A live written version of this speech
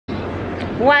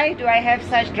Why do I have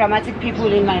such dramatic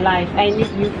people in my life? I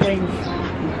need new friends.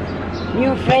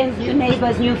 New friends, new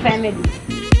neighbors, new family.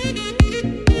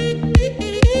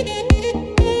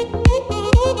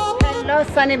 Hello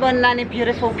Sanibonani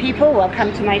beautiful people,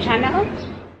 welcome to my channel.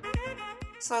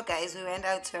 So guys, we went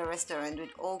out to a restaurant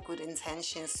with all good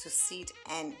intentions to sit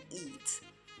and eat.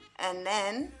 And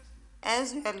then,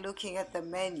 as we are looking at the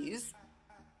menus,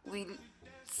 we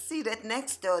see that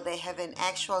next door they have an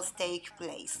actual steak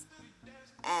place.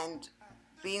 And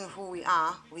being who we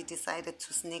are, we decided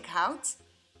to sneak out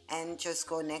and just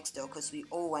go next door because we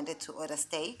all wanted to order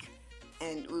steak.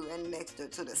 And we went next door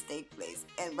to the steak place.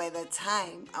 And by the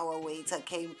time our waiter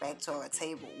came back to our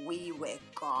table, we were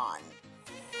gone.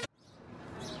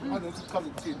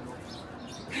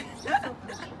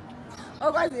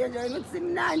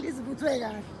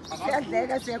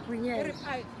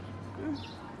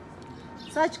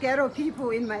 Such ghetto people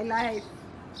in my life.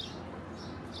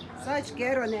 Such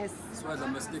ghetto-ness.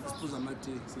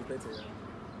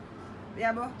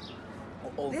 Yeah,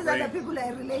 these are the people I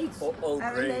relate to.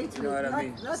 I relate to. You know what I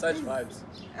mean? Such vibes.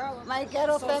 My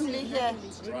ghetto family here.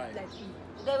 Right.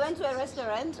 They went to a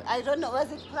restaurant. I don't know,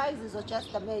 was it prices or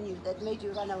just the menu that made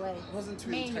you run away? It wasn't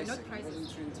too Mainly, enticing. not prices. It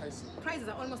wasn't too enticing. Prices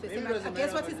are almost the Maybe same. it doesn't I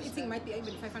guess matter what what he's it eating might be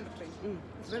even 500 rand.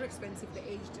 It's very expensive, the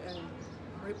aged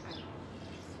rib eye.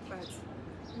 But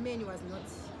menu was not.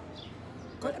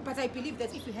 But I believe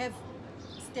that if you have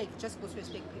steak, just go to a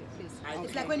steak place.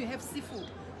 It's like when you have seafood.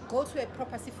 Go to a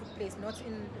proper seafood place, not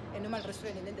in a normal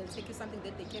restaurant, and then they'll take you something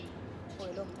that they kept for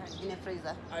a long time. In a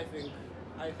freezer. I think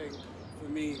for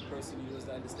me personally, it was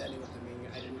the understanding of the menu.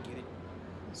 I didn't get it.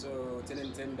 So 10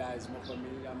 and 10 is more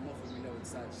familiar. I'm more familiar with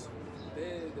such. So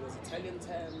there was Italian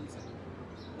terms.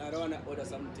 And I don't want to order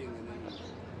something, and then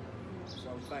so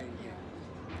I'm fine here.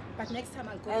 But next time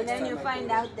I'll go. And then you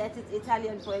find out that it's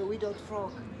Italian for a widowed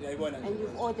frog. Yeah, and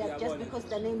you've ordered just because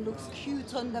the name looks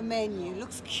cute on the menu.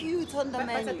 Looks cute on the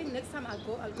menu. But I think next time I'll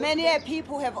go. Many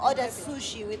people have ordered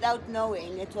sushi without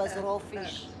knowing it was raw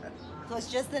fish. It was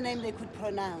just the name they could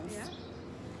pronounce. Yeah.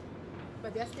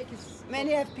 But their steak is.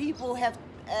 Many people have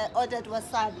ordered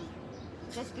wasabi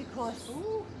just because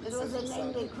it was a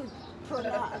name they could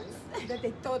pronounce. That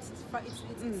they thought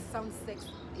it sounds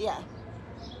sexy. Yeah.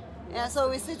 Yeah, so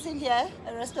we're sitting here,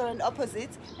 a restaurant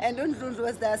opposite, and Undlund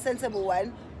was the sensible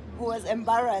one who was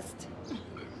embarrassed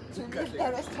to leave the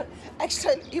restaurant.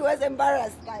 Actually, he was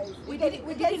embarrassed, guys. We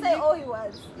didn't say, oh, he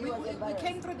was. We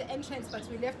came through the entrance, but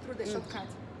we left through the shortcut.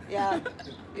 Yeah,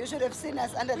 you should have seen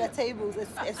us under the tables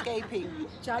escaping.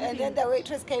 Jumping. And then the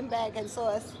waitress came back and saw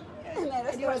us.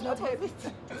 And he was not happy.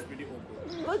 It's pretty awkward.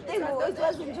 Good thing it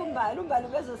was in Umbalo. Umbalo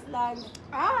bezoslang.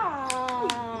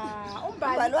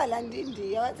 Umbalo walanda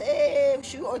India. Wathi eh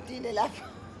ushiya odile lapha.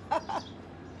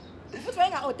 Futhi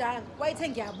wayenga-odanga wayethe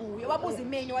ngiyabuya wabuza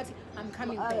imenu wathi I'm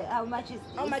coming back. How much is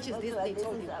this? How much is this? They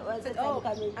told him. Said, oh,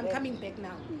 I'm coming back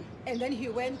now. And then he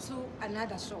went to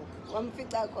another shop.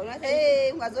 Wamfica khona wathi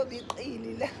hey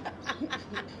ungazobiqili la.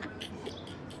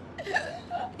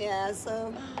 Yeah,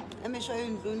 so let me show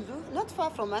you Ndlundlu. Not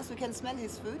far from us, we can smell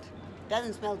his food.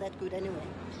 Doesn't smell that good anyway.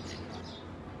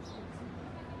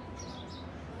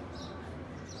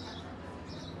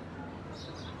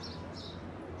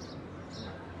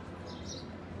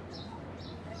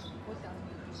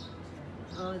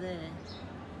 Oh, there.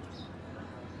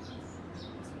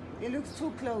 It looks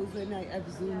too close when I've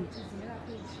zoomed.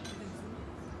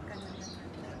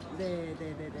 There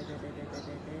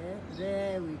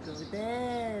we go,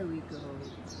 there we go.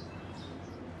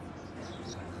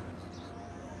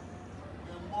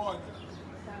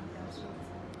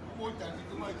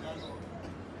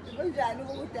 Kunjani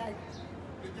ukudala?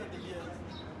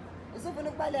 Usufuna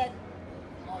ukubaleka?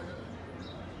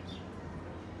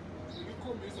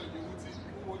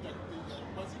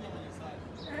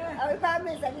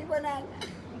 Awuphamisa ngibonana.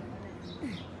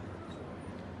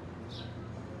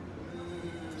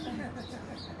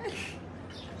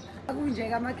 Akunje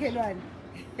kamakhelwane.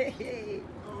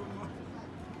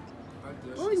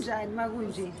 Kunjani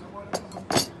makunje?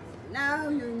 Now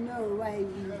you know why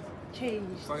we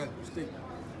changed.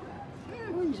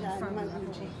 Kunjani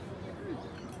makunje?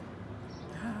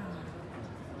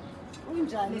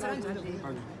 Kunjani makunje?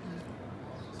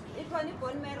 Ikhona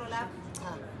ibone marrow lapha.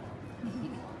 Cha.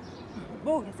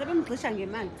 Bo, sebemgxisha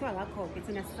ngemali kuthiwa akakhokhe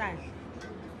thina sisadla.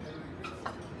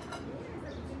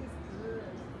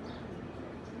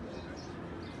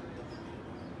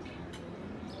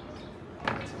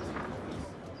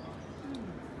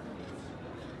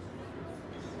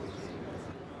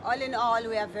 All in all,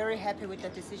 we are very happy with the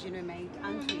decision we made,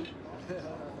 aren't we?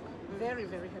 Very,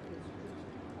 very happy.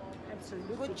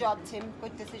 Absolutely. Good job, Tim.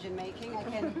 Good decision making.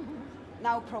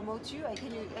 now promote you. I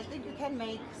think you can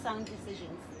make sound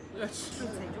decisions. Yes.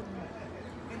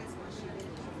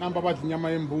 Namba badla inyama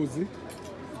yembuzi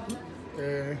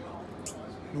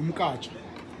nomkatsha.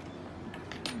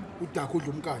 Udakho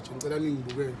udla umkatsha ngicela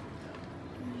ningibukele.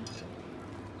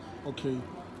 Okay.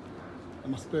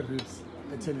 Ama spare ribs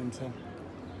at 10 and 10.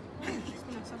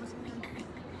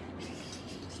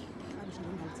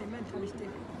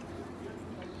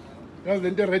 Yazi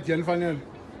lento red yanifanele.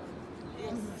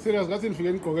 Serious ngathi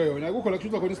nifike nigqoke yona. Akukho la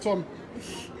kushuthwa khona isithombe.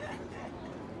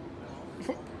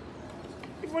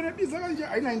 Ifone ibiza kanje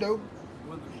ayinandawo.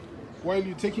 While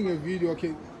you taking a video,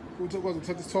 okay, ukwazi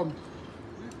ukuthatha isithombe.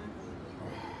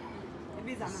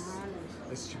 Ibiza mahala.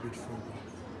 That's stupid for me.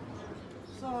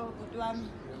 So kutwami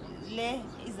le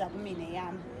iza kumine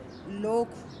yami.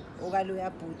 Lokhu okaloya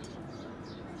bhuti.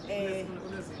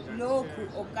 Lokhu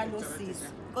okalosisi.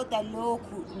 Kodwa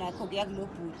lokhu nakho kuya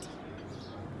kulobhuti.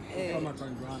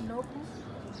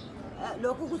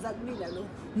 Lokhu kuza kumina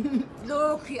lokhu.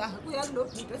 Lokhu ya kuya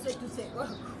kulobhuti oseduse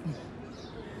kwakho.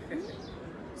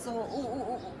 So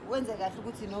wenze kahle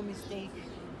ukuthi no mistake.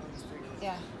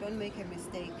 Yeah, don't make a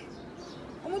mistake.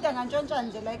 Umuntu angantshontsha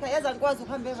nje like yazi angikwazi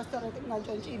ukuhamba e-restaurant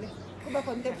kungantshontshile. Kuba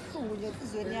khona into ebuhlungu nje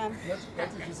enhlizweni yami.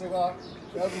 Ngathi ngiseka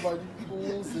yazi uba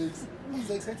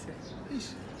u6 ethi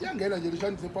yangena nje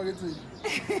lishani sepakethini.